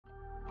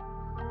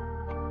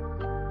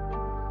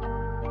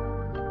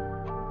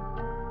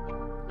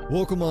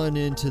Welcome on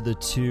into the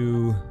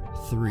 2-3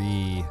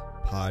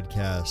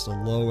 podcast, a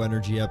low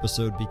energy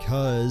episode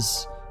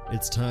because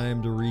it's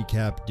time to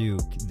recap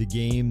Duke, the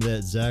game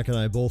that Zach and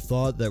I both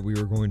thought that we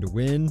were going to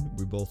win.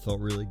 We both felt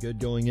really good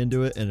going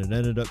into it, and it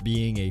ended up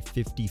being a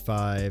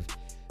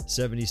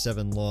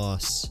 55-77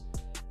 loss.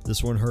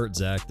 This one hurt,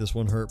 Zach. This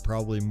one hurt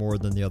probably more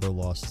than the other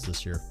losses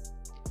this year.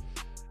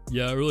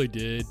 Yeah, it really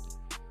did.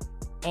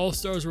 All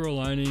stars were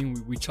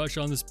aligning. We touched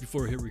on this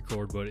before we hit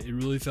record, but it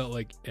really felt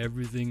like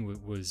everything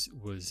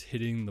was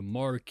hitting the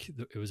mark.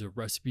 It was a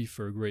recipe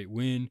for a great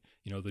win.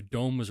 You know, the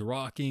dome was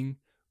rocking.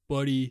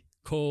 Buddy,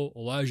 Cole,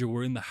 Elijah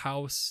were in the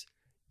house.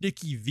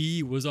 Dickie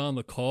V was on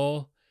the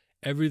call.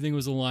 Everything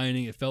was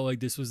aligning. It felt like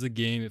this was the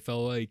game. It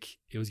felt like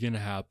it was going to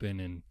happen,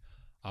 and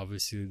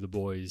obviously the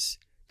boys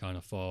kind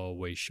of fall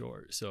way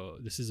short. So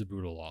this is a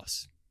brutal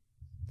loss.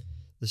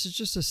 This is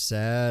just a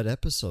sad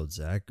episode,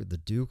 Zach. The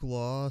Duke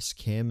loss.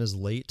 Cam is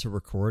late to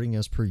recording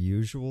as per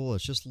usual.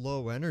 It's just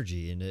low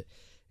energy, and it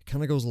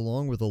kind of goes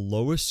along with the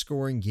lowest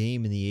scoring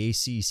game in the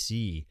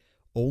ACC.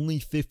 Only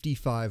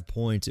 55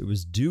 points. It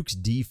was Duke's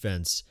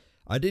defense.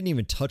 I didn't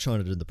even touch on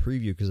it in the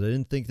preview because I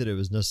didn't think that it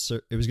was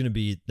necessary. It was going to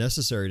be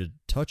necessary to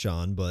touch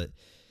on, but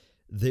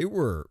they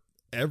were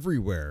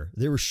everywhere.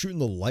 They were shooting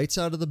the lights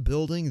out of the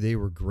building. They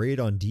were great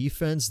on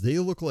defense. They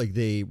look like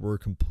they were a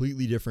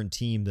completely different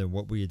team than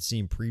what we had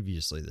seen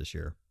previously this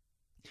year.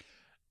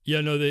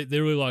 Yeah, no, they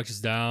really locked us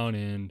down,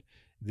 and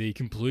they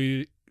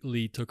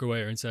completely took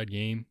away our inside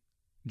game.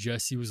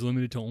 Jesse was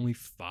limited to only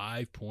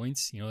 5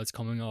 points. You know, that's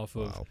coming off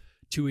of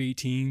 2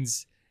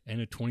 18s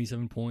and a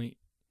 27-point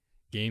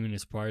game in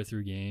his prior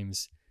 3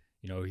 games.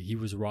 You know, he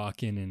was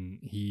rocking, and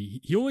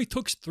he only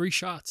took 3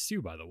 shots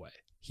too, by the way.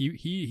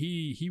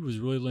 He was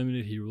really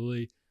limited. He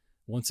really,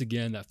 once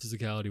again, that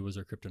physicality was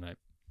our kryptonite.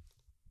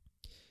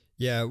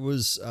 Yeah, it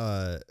was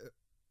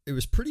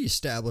pretty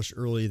established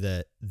early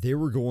that they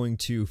were going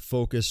to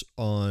focus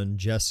on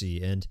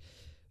Jesse, and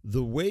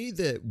the way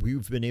that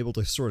we've been able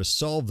to sort of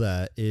solve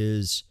that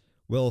is,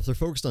 well, if they're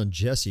focused on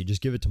Jesse,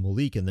 just give it to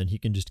Malik, and then he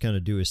can just kind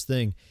of do his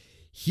thing.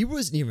 He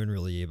wasn't even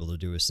really able to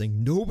do his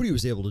thing. Nobody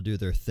was able to do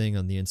their thing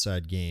on the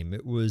inside game.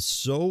 It was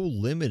so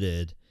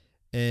limited.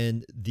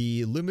 And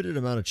the limited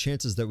amount of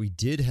chances that we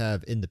did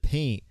have in the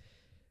paint,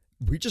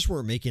 we just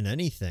weren't making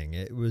anything.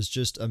 It was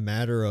just a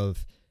matter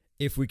of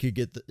if we could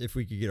get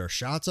our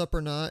shots up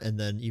or not. And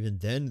then even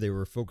then they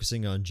were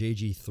focusing on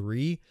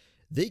JG3.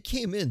 They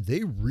came in,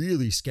 they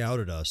really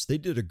scouted us. They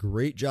did a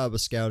great job of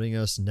scouting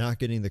us, not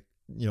getting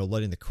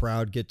letting the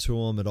crowd get to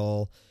them at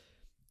all.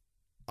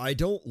 I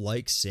don't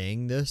like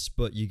saying this,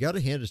 but you got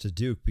to hand it to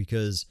Duke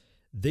because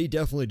they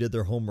definitely did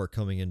their homework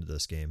coming into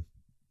this game.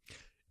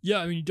 Yeah,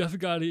 I mean, you definitely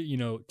got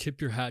to, tip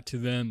your hat to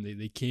them.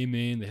 They came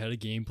in, they had a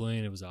game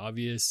plan, it was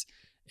obvious,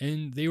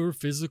 and they were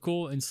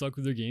physical and stuck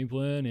with their game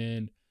plan,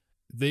 and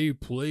they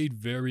played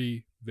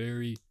very,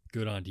 very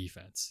good on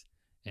defense.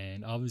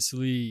 And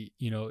obviously,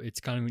 it's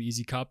kind of an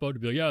easy cop-out to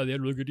be like, yeah, they had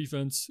really good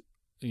defense,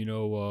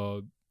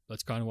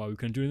 that's kind of why we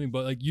couldn't do anything.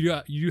 But, like,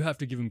 you do have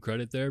to give them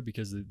credit there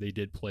because they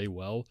did play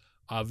well.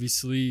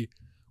 Obviously,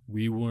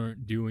 we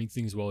weren't doing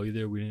things well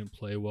either. We didn't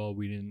play well.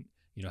 We didn't,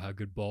 have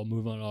good ball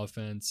movement on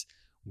offense.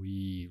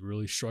 We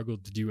really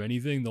struggled to do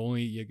anything. The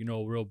only,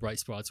 real bright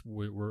spots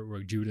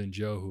were Judah and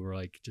Joe, who were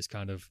like just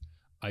kind of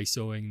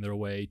ISOing their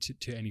way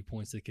to any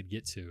points they could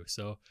get to.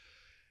 So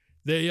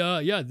they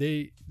had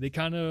the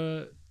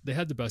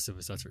best of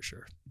us, that's for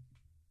sure.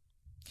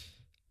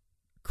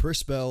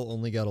 Chris Bell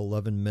only got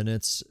 11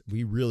 minutes.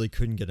 We really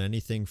couldn't get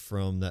anything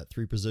from that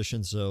 3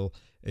 position. So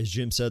as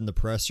Jim said in the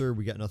presser,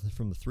 we got nothing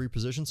from the 3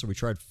 position. So we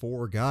tried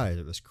 4 guys.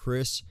 It was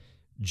Chris,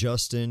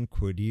 Justin,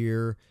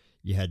 Quadir.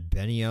 You had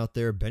Benny out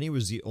there. Benny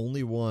was the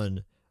only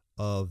one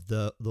of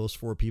those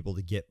 4 people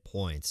to get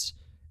points.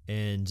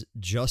 And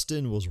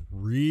Justin was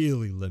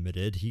really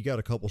limited. He got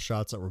a couple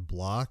shots that were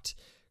blocked.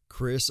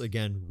 Chris,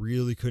 again,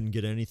 really couldn't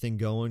get anything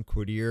going.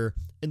 Quadir,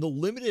 in the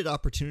limited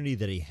opportunity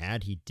that he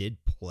had, he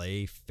did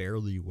play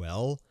fairly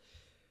well.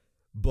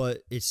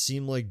 But it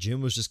seemed like Jim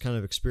was just kind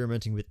of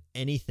experimenting with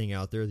anything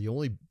out there. The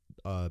only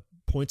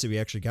points that we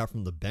actually got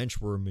from the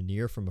bench were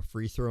Munir from a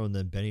free throw and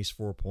then Benny's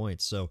 4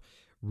 points. So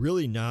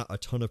really not a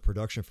ton of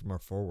production from our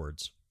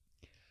forwards.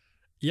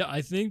 Yeah,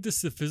 I think the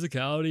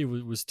physicality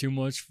was too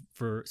much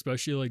for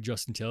especially like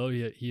Justin Taylor.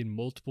 He had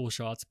multiple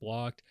shots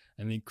blocked.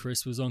 I think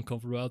Chris was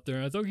uncomfortable out there.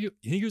 And I think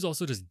he was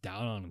also just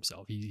down on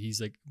himself. He's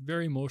like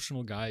very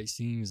emotional guy, it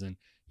seems, and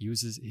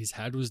his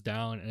head was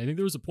down. And I think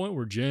there was a point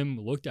where Jim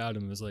looked at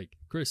him and was like,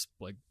 Chris,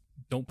 like,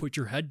 don't put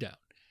your head down.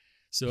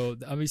 So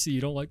obviously you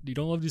don't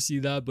love to see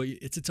that, but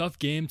it's a tough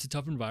game, it's a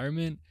tough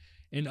environment.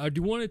 And I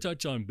do want to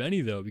touch on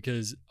Benny though,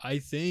 because I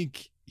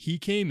think he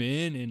came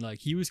in and like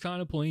he was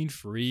kind of playing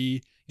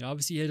free.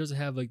 Obviously he doesn't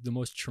have like the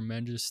most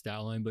tremendous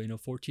stat line, but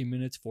 14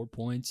 minutes, 4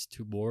 points,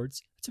 2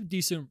 boards. It's a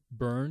decent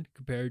burn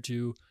compared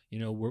to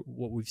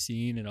what we've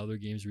seen in other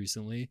games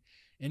recently.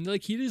 And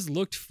like he just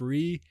looked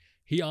free.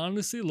 He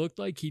honestly looked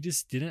like he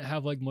just didn't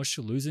have like much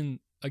to lose. And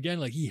again,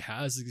 like he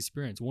has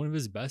experience. One of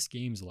his best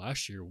games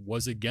last year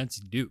was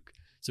against Duke,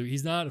 so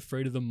he's not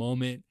afraid of the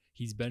moment.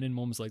 He's been in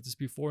moments like this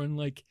before, and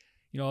like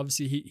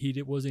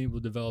obviously wasn't able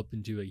to develop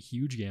into a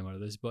huge game out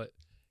of this, but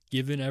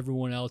given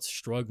everyone else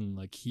struggling,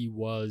 like he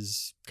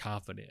was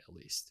confident at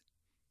least.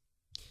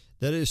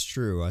 That is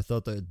true. I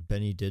thought that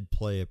Benny did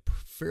play a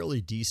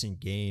fairly decent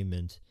game.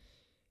 And,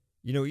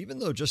 even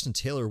though Justin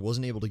Taylor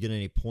wasn't able to get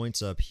any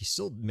points up, he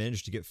still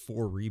managed to get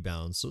 4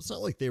 rebounds. So it's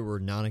not like they were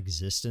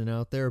non-existent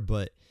out there,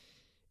 but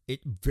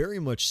it very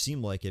much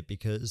seemed like it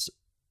because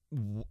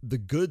the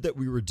good that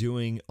we were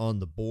doing on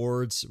the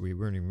boards, we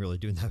weren't even really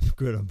doing that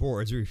good on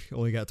boards. We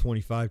only got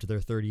 25 to their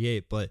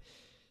 38, but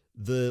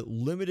the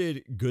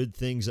limited good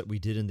things that we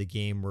did in the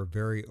game were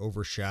very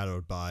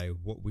overshadowed by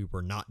what we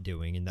were not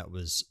doing, and that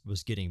was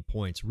getting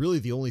points. Really,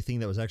 the only thing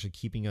that was actually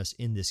keeping us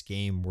in this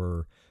game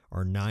were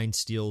our 9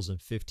 steals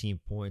and 15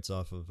 points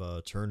off of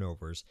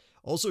turnovers.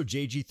 Also,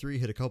 JG3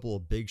 hit a couple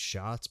of big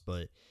shots,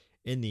 but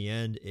in the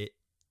end,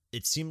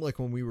 it seemed like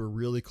when we were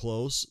really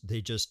close,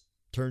 they just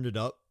turned it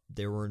up.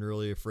 They weren't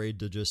really afraid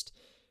to just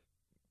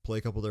play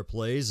a couple of their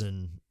plays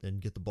and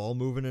get the ball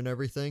moving and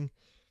everything.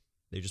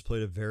 They just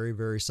played a very,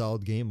 very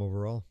solid game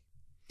overall.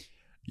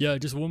 Yeah,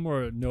 just one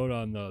more note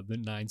on the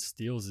 9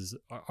 steals is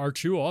our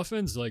true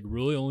offense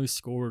really only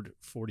scored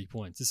 40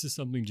 points. This is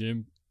something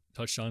Jim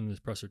touched on in his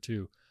presser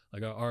too.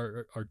 Like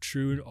our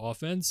true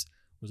offense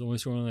was only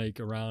scoring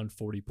around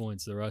 40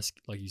 points. The rest,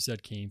 like you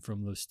said, came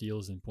from those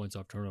steals and points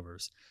off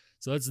turnovers.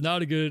 So that's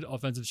not a good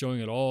offensive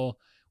showing at all.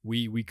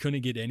 We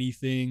couldn't get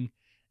anything,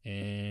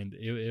 and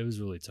it was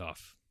really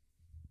tough.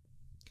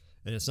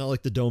 And it's not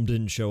like the Dome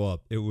didn't show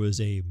up. It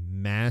was a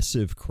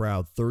massive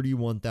crowd,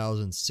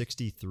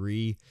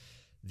 31,063,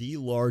 the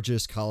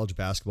largest college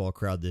basketball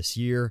crowd this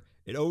year.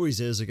 It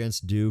always is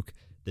against Duke.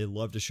 They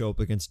love to show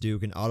up against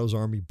Duke, and Otto's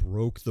Army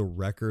broke the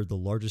record, the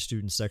largest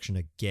student section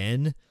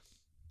again.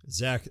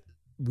 Zach,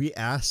 we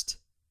asked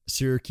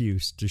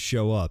Syracuse to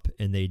show up,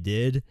 and they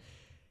did.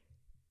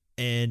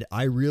 And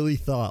I really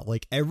thought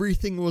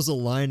everything was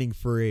aligning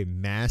for a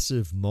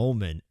massive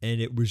moment. And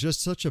it was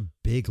just such a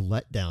big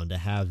letdown to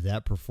have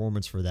that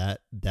performance for that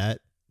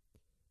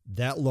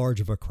large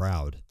of a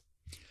crowd.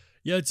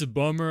 Yeah, it's a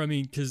bummer. I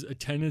mean, because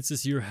attendance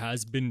this year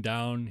has been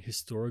down.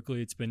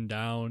 Historically, it's been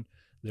down.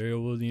 They're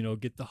able to,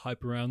 get the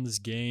hype around this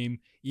game.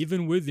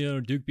 Even with,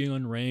 Duke being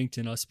unranked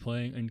and us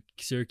playing, and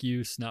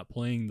Syracuse not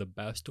playing the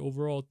best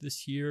overall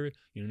this year.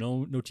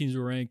 No teams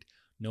were ranked.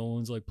 No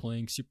one's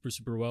playing super,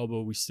 super well,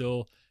 but we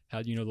still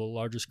had, the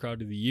largest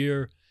crowd of the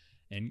year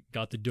and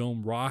got the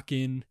Dome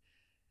rocking.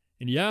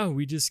 And yeah,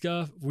 we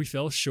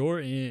fell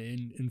short,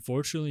 and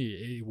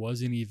unfortunately it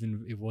wasn't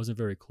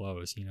very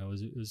close.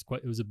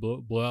 It was a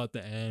blowout at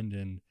the end,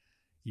 and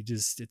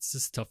it's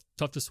just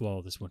tough to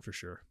swallow this one for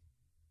sure.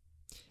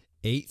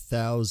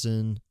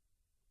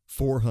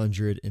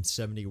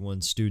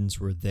 8,471 students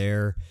were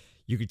there.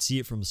 You could see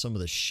it from some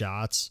of the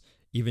shots.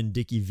 Even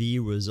Dickie V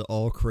was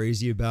all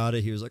crazy about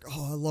it. He was like,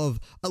 "Oh,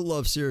 I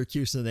love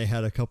Syracuse," and they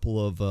had a couple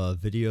of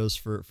videos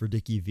for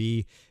Dickie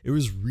V. It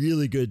was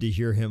really good to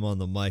hear him on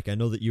the mic. I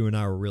know that you and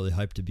I were really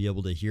hyped to be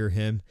able to hear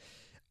him.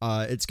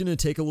 It's going to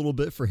take a little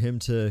bit for him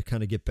to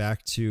kind of get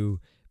back in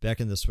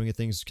the swing of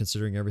things,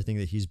 considering everything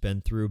that he's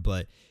been through.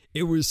 But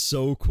it was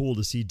so cool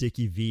to see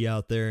Dickie V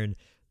out there and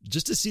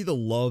just to see the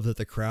love that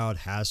the crowd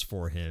has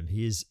for him.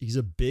 He's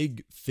a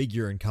big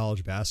figure in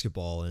college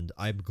basketball, and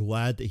I'm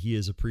glad that he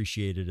is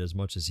appreciated as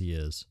much as he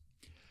is.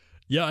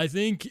 Yeah, I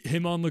think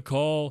him on the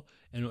call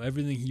and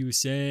everything he was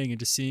saying, and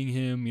just seeing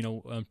him,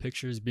 on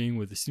pictures being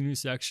with the student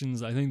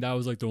sections, I think that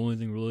was the only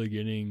thing really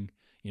getting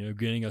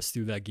us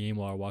through that game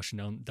while watching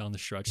down the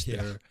stretch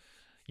there.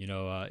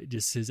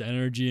 Just his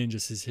energy and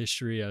just his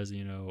history as,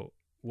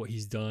 what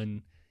he's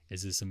done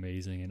is just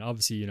amazing. And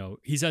obviously,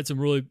 he's had some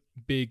really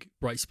big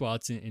bright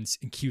spots in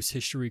Q's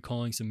history,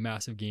 calling some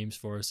massive games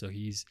for us. So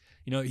he's,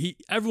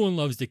 everyone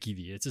loves Dickie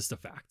V. It's just a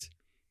fact.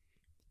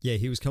 Yeah,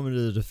 he was coming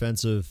to the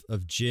defense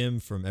of Jim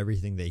from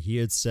everything that he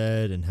had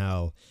said, and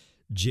how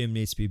Jim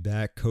needs to be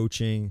back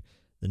coaching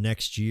the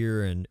next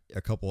year and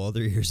a couple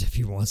other years if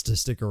he wants to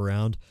stick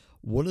around.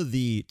 One of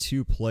the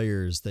 2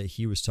 players that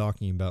he was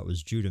talking about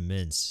was Judah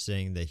Mintz,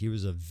 saying that he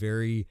was a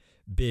very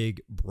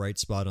big bright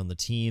spot on the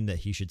team, that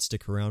he should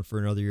stick around for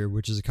another year,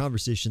 which is a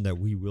conversation that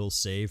we will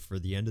save for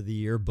the end of the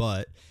year.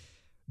 But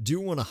do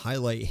want to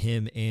highlight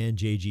him and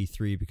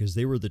JG3 because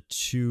they were the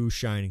 2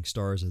 shining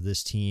stars of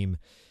this team.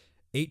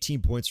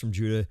 18 points from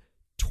Judah,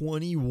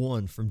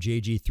 21 from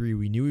JG3.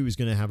 We knew he was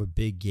going to have a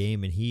big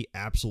game, and he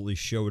absolutely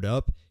showed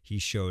up. He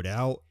showed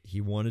out. He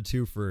wanted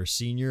to for a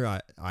senior.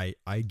 I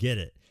get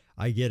it.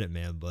 I get it,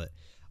 man. But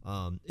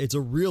it's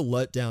a real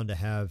letdown to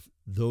have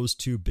those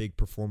 2 big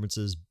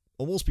performances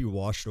almost be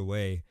washed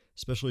away,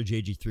 especially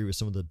JG3 with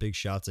some of the big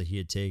shots that he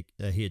had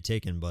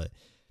taken. But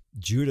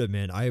Judah,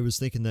 man, I was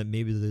thinking that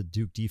maybe the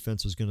Duke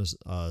defense was going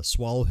to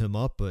swallow him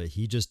up, but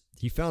he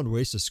found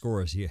ways to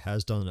score as he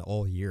has done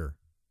all year.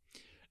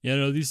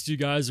 Yeah, these 2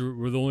 guys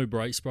were the only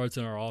bright spots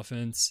in our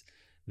offense.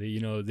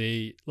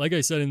 They like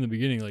I said in the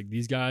beginning,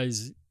 these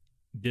guys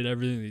did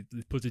everything.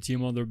 They put the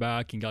team on their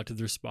back and got to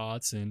their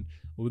spots, and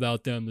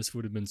without them, this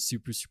would have been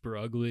super, super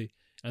ugly.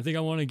 I think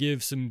I want to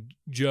give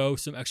Joe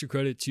some extra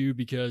credit too,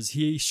 because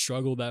he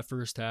struggled that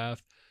first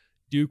half.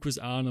 Duke was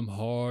on him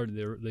hard.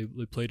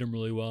 They played him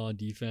really well on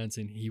defense,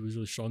 and he was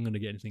really struggling to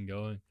get anything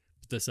going.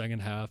 But the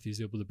second half, he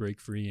was able to break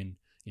free and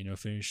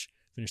finish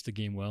the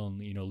game well and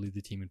lead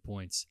the team in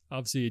points.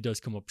 Obviously, it does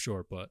come up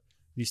short, but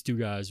these two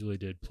guys really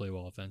did play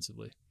well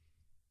offensively.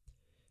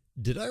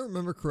 Did I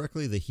remember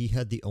correctly that he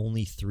had the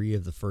only 3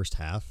 of the first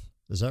half?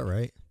 Is that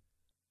right?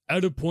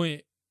 At a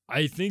point,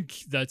 I think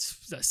that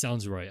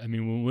sounds right. I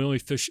mean, when we only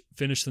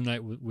finished the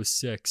night with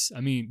 6,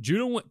 I mean,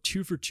 Judo went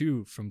 2 for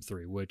 2 from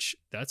 3, which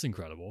that's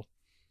incredible.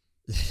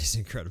 It's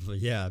incredible.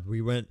 Yeah, we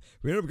ended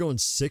up going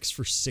 6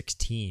 for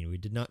 16. We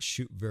did not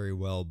shoot very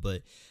well,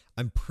 but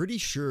I'm pretty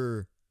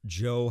sure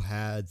Joe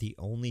had the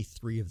only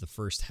 3 of the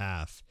first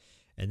half,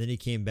 and then he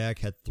came back,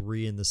 had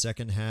 3 in the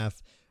second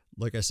half.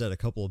 Like I said, a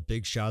couple of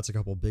big shots, a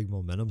couple of big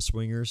momentum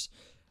swingers.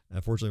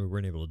 Unfortunately, we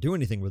weren't able to do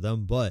anything with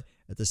them, but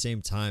at the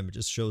same time, it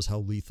just shows how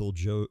lethal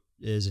Joe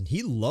is, and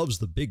he loves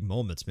the big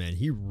moments, man.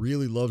 He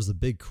really loves the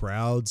big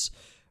crowds.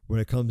 When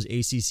it comes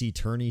ACC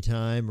tourney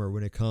time or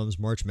when it comes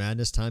March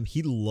Madness time,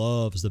 he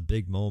loves the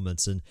big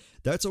moments, and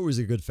that's always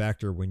a good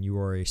factor when you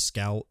are a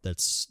scout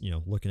that's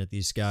looking at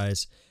these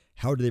guys.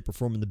 How do they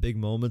perform in the big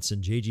moments?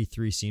 And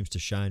JG3 seems to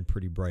shine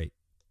pretty bright.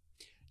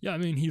 Yeah, I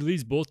mean, he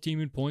leads both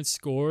team in points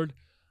scored,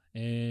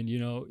 and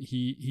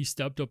he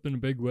stepped up in a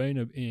big way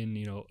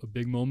in a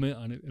big moment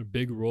on a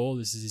big role.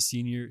 This is his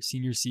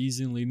senior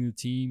season, leading the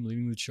team,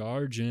 leading the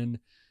charge, and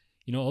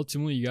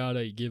ultimately you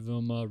gotta give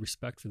him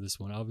respect for this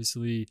one.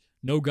 Obviously,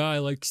 no guy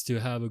likes to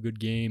have a good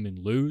game and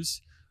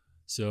lose,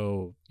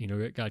 so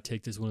gotta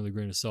take this one with a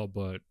grain of salt.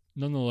 But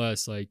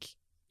nonetheless, like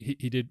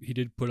he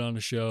did put on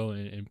a show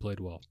and played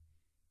well.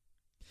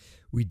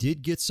 We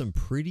did get some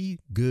pretty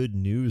good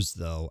news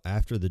though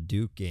after the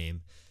Duke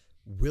game.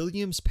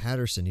 Williams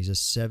Patterson, he's a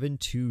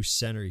 7'2"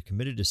 center. He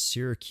committed to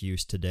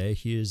Syracuse today.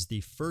 He is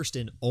the first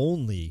and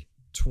only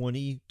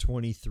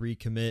 2023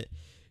 commit.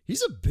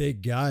 He's a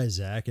big guy,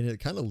 Zach, and it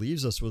kind of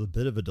leaves us with a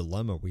bit of a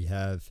dilemma. We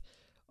have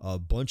a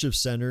bunch of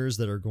centers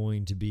that are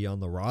going to be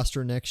on the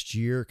roster next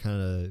year.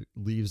 Kind of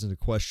leaves into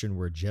question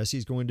where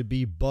Jesse's going to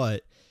be,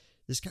 but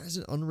this guy's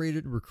an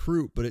unrated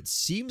recruit, but it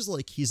seems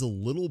like he's a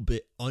little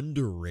bit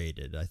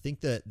underrated. I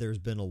think that there's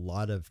been a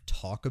lot of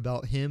talk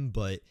about him,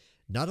 but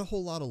not a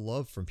whole lot of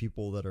love from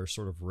people that are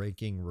sort of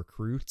ranking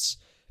recruits.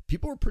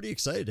 People are pretty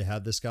excited to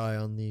have this guy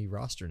on the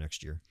roster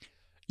next year.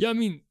 Yeah, I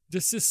mean,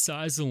 this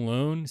size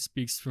alone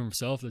speaks for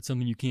himself. That's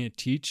something you can't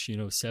teach.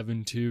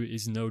 7'2"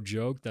 is no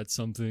joke. That's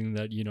something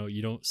that,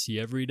 you don't see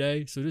every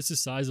day. So this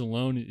size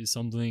alone is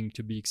something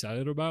to be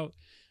excited about.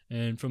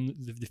 And from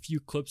the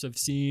few clips I've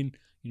seen,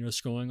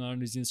 scrolling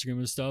on his Instagram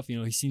and stuff,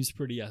 he seems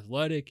pretty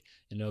athletic.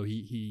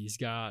 He's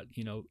got,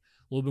 a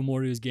little bit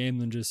more to his game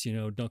than just,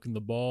 dunking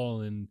the ball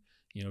and,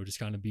 just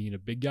kind of being a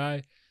big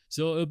guy.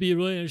 So it'll be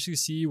really interesting to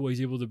see what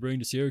he's able to bring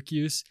to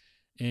Syracuse.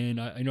 And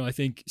I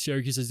think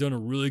Syracuse has done a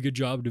really good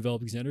job of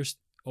developing centers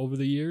over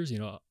the years.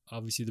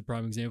 Obviously the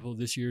prime example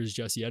this year is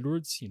Jesse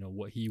Edwards,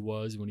 what he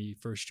was when he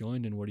first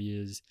joined and what he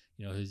is,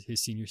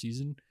 his senior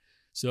season.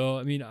 So,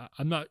 I mean,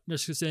 I'm not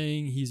necessarily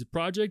saying he's a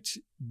project,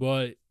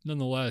 but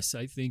nonetheless,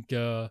 I think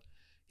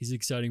he's an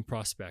exciting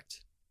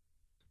prospect.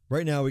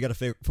 Right now, we got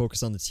to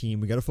focus on the team.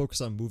 We got to focus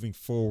on moving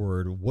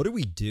forward. What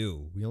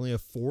do? We only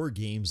have 4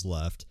 games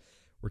left.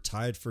 We're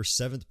tied for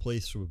 7th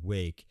place with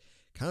Wake.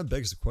 Kind of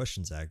begs the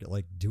question, Zach.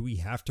 Like, do we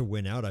have to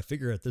win out? I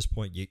figure at this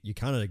point, you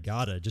kind of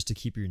gotta, just to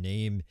keep your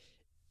name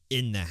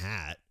in the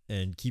hat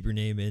and keep your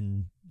name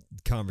in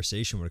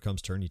conversation when it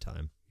comes tourney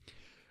time.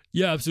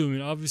 Yeah, absolutely. I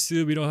mean,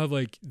 obviously, we don't have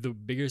like the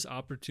biggest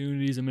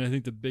opportunities. I mean, I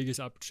think the biggest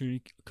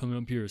opportunity coming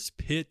up here is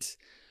Pitt.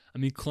 I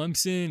mean,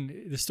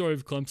 Clemson, the story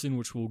of Clemson,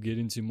 which we'll get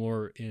into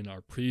more in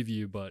our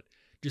preview, but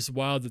just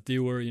wild that they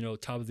were,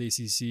 top of the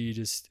ACC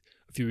just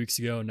a few weeks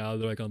ago. Now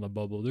they're like on the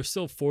bubble. They're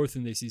still 4th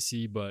in the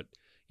ACC, but,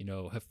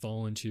 have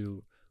fallen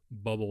to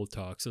bubble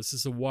talk. So it's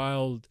just a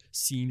wild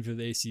scene for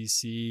the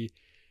ACC.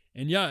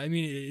 And yeah, I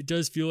mean, it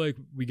does feel like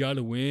we got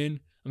to win.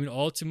 I mean,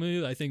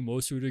 ultimately, I think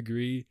most would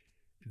agree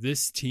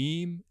this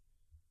team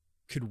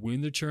could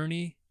win the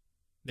tourney,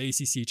 the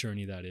ACC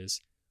tourney, that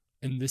is.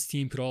 And this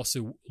team could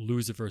also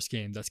lose the first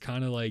game. That's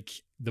kind of like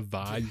the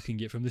vibe you can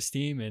get from this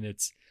team. And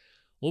it's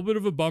a little bit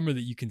of a bummer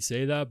that you can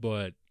say that,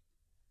 but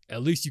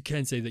at least you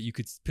can say that you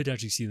could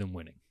potentially see them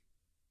winning.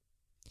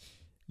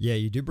 Yeah,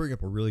 you do bring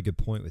up a really good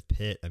point with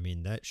Pitt. I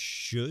mean, that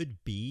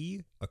should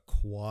be a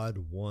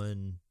quad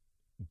 1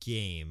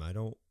 game. I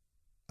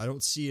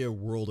don't see a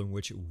world in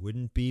which it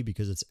wouldn't be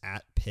because it's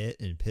at Pitt,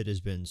 and Pitt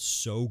has been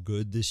so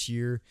good this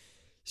year,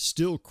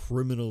 still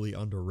criminally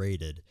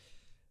underrated.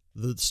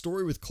 The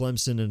story with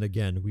Clemson, and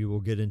again, we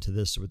will get into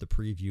this with the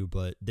preview,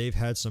 but they've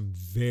had some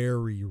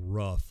very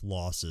rough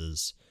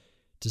losses,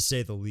 to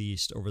say the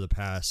least, over the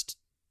past,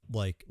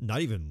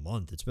 not even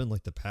month. It's been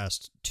like the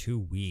past 2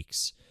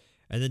 weeks.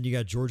 And then you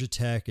got Georgia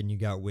Tech and you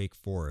got Wake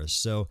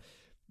Forest. So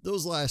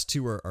those last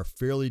 2 are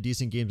fairly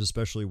decent games,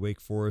 especially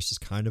Wake Forest is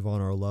kind of on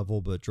our level,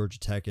 but Georgia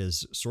Tech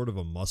is sort of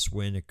a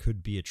must-win. It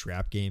could be a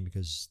trap game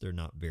because they're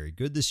not very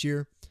good this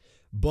year.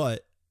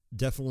 But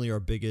definitely our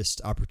biggest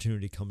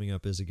opportunity coming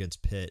up is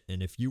against Pitt.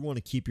 And if you want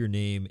to keep your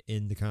name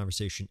in the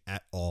conversation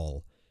at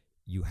all,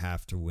 you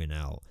have to win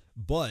out.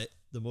 But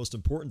the most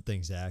important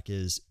thing, Zach,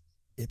 is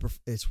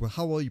it's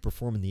how well you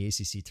perform in the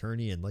ACC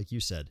tourney. And like you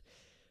said,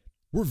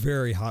 we're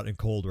very hot and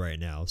cold right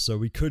now. So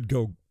we could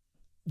go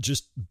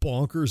just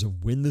bonkers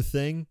and win the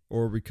thing,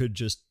 or we could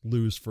just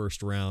lose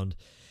first round.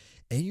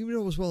 And you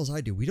know as well as I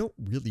do, we don't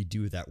really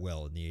do that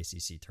well in the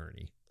ACC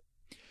tourney.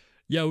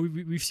 Yeah,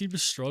 we've seemed to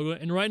struggle.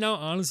 And right now,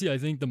 honestly, I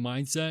think the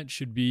mindset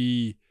should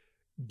be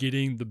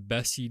getting the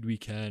best seed we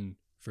can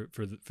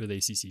for the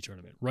ACC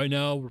tournament. Right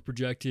now, we're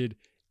projected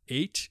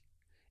 8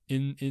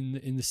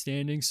 in the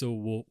standings, so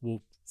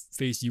we'll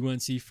face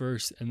UNC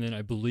first, and then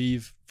I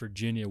believe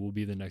Virginia will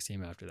be the next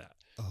game after that.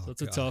 Oh, so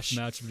it's a tough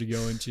matchup to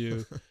go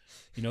into.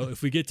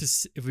 If we get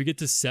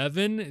to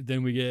 7,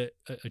 then we get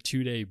a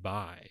 2-day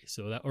bye.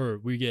 So that, or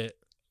we get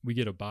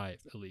a bye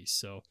at least.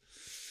 So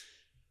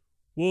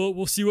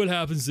we'll see what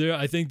happens there.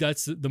 I think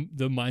that's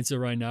the mindset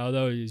right now,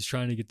 though, is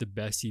trying to get the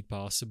best seed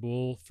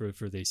possible for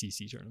the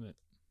ACC tournament.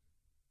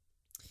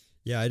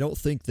 Yeah, I don't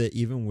think that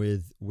even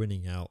with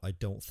winning out, I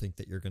don't think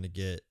that you're going to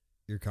get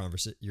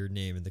your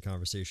name in the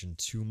conversation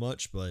too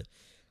much, but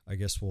I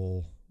guess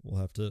we'll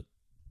have to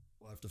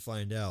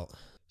find out.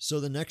 So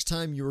the next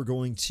time you are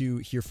going to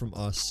hear from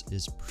us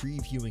is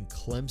previewing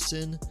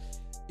Clemson.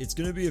 It's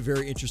going to be a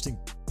very interesting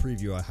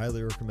preview. I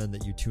highly recommend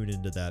that you tune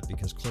into that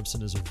because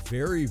Clemson is a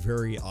very,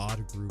 very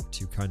odd group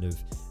to kind of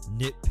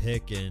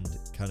nitpick and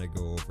kind of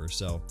go over.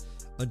 So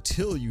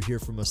until you hear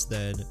from us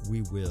then,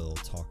 we will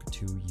talk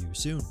to you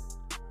soon.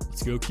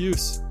 Let's go,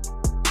 Cuse.